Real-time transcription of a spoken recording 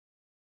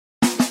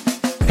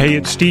Hey,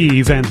 it's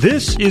Steve, and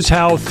this is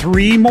how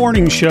 3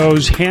 morning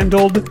shows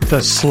handled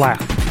the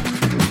slap.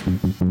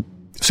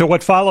 So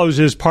what follows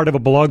is part of a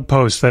blog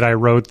post that I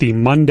wrote the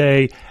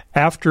Monday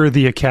after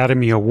the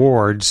Academy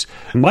Awards.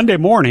 Monday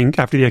morning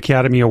after the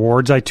Academy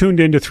Awards, I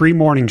tuned into 3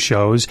 morning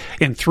shows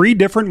in 3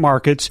 different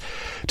markets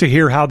to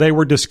hear how they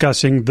were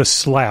discussing the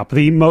slap,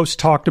 the most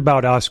talked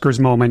about Oscars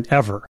moment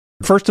ever.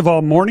 First of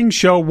all, Morning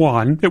Show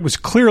 1, it was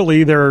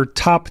clearly their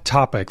top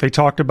topic. They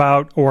talked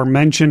about or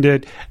mentioned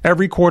it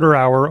every quarter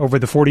hour over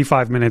the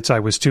 45 minutes I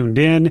was tuned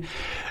in.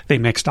 They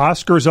mixed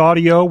Oscars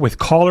audio with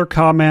caller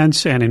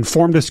comments and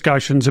informed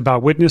discussions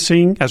about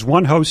witnessing, as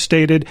one host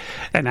stated,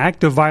 an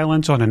act of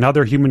violence on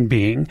another human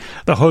being.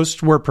 The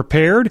hosts were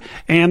prepared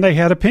and they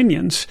had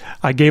opinions.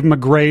 I gave them a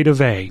grade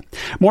of A.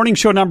 Morning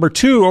Show number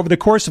 2, over the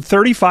course of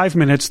 35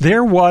 minutes,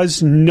 there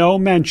was no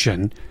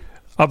mention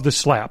of the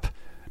slap.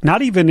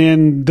 Not even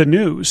in the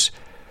news,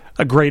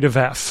 a grade of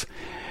F.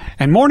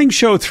 And Morning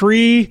Show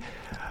 3,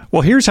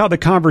 well, here's how the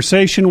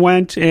conversation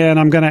went, and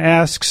I'm going to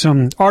ask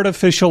some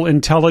artificial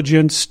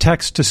intelligence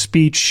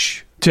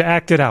text-to-speech to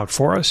act it out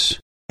for us.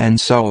 And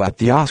so at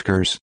the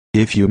Oscars,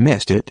 if you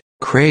missed it,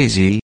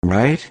 crazy,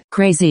 right?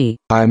 Crazy.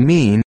 I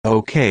mean,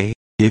 okay,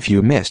 if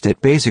you missed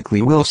it,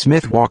 basically Will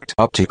Smith walked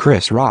up to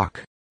Chris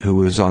Rock, who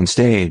was on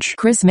stage.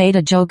 Chris made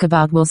a joke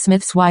about Will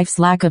Smith's wife's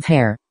lack of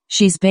hair.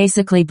 She's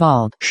basically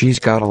bald. She's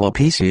got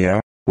alopecia,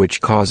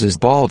 which causes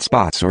bald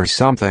spots or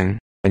something,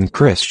 and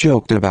Chris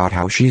joked about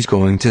how she's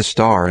going to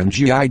star in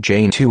G.I.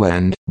 Jane 2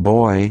 and,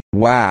 boy,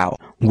 wow,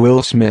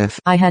 Will Smith.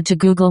 I had to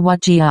Google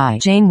what G.I.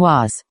 Jane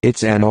was.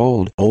 It's an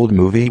old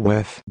movie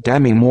with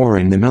Demi Moore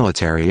in the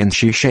military, and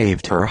she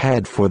shaved her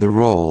head for the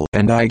role.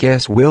 And I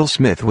guess Will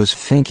Smith was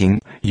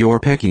thinking, you're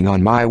picking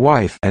on my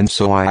wife, and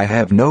so I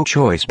have no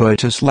choice but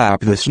to slap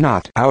the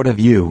snot out of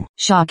you.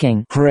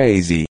 Shocking.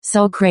 Crazy.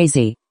 So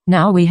crazy.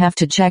 Now we have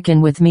to check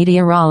in with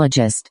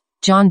meteorologist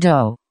John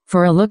Doe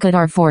for a look at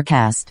our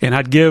forecast. And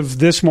I'd give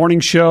this morning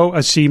show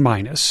a C-.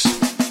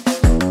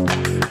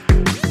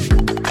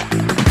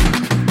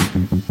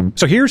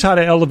 So here's how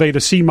to elevate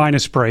a C-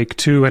 break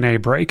to an A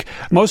break.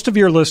 Most of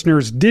your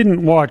listeners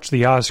didn't watch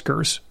the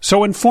Oscars,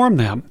 so inform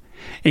them.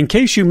 In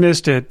case you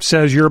missed it,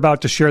 says you're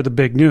about to share the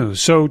big news.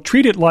 So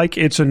treat it like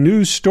it's a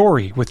news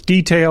story with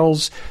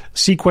details,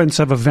 sequence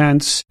of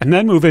events, and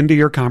then move into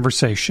your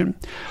conversation.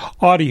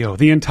 Audio.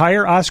 The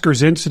entire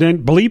Oscars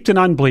incident, bleeped and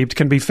unbleeped,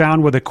 can be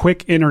found with a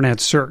quick internet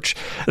search.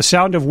 The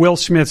sound of Will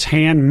Smith's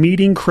hand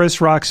meeting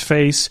Chris Rock's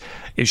face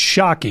is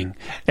shocking.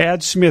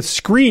 Add Smith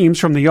screams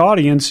from the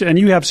audience, and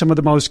you have some of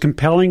the most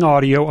compelling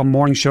audio a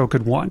morning show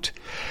could want.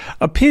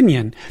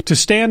 Opinion. To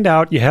stand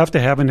out, you have to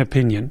have an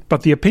opinion.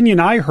 But the opinion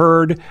I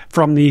heard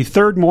from the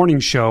third morning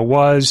show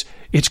was,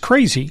 it's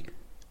crazy.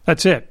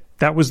 That's it.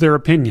 That was their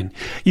opinion.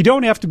 You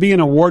don't have to be an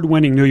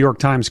award-winning New York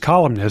Times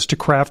columnist to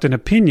craft an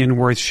opinion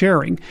worth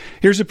sharing.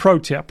 Here's a pro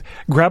tip.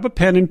 Grab a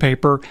pen and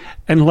paper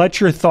and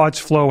let your thoughts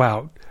flow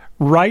out.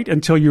 Write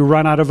until you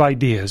run out of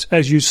ideas.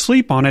 As you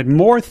sleep on it,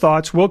 more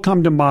thoughts will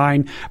come to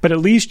mind, but at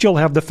least you'll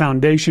have the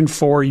foundation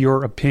for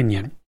your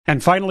opinion.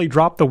 And finally,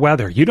 drop the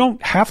weather. You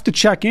don't have to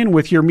check in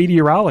with your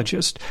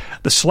meteorologist.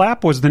 The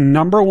slap was the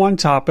number 1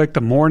 topic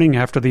the morning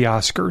after the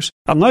Oscars.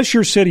 Unless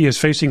your city is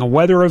facing a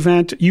weather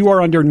event, you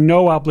are under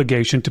no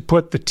obligation to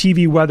put the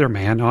TV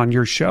weatherman on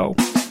your show.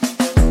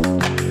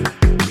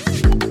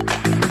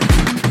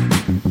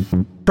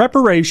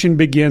 Preparation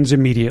begins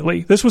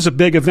immediately. This was a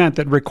big event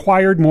that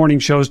required morning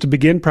shows to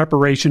begin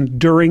preparation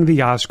during the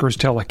Oscars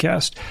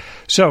telecast.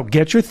 So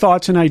get your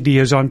thoughts and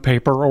ideas on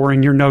paper or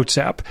in your notes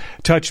app.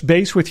 Touch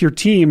base with your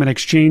team and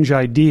exchange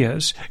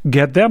ideas.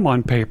 Get them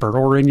on paper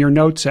or in your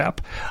notes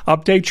app.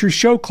 Update your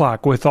show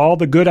clock with all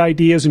the good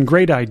ideas and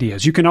great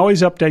ideas. You can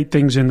always update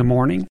things in the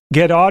morning.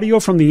 Get audio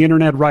from the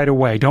internet right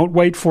away. Don't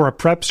wait for a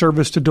prep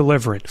service to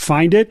deliver it.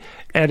 Find it,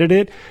 edit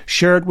it,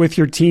 share it with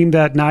your team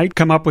that night.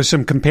 Come up with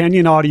some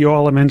companion audio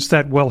elements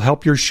that will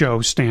help your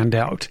show stand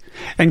out.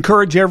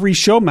 Encourage every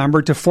show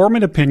member to form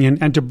an opinion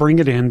and to bring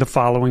it in the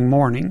following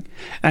morning.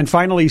 And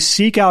finally,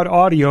 seek out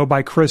audio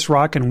by Chris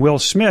Rock and Will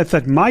Smith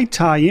that might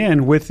tie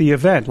in with the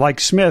event,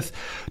 like Smith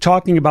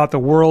talking about the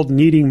world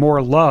needing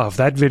more love.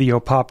 That video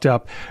popped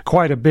up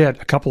quite a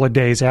bit a couple of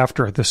days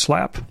after the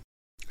slap.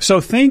 So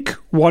think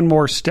one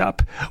more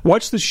step.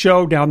 What's the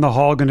show down the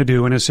hall going to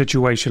do in a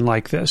situation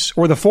like this?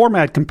 Or the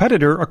format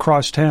competitor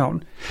across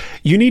town?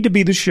 You need to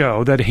be the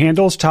show that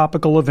handles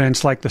topical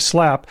events like the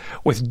slap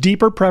with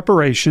deeper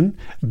preparation,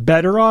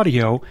 better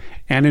audio,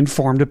 and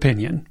informed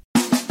opinion.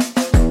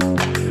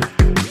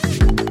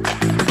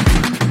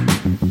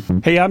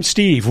 Hey, I'm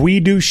Steve. We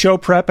do show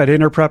prep at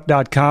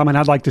interprep.com, and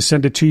I'd like to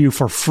send it to you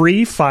for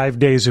free 5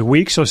 days a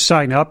week. So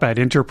sign up at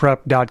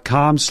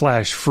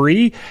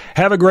interprep.com/free.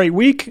 Have a great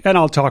week, and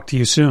I'll talk to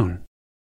you soon.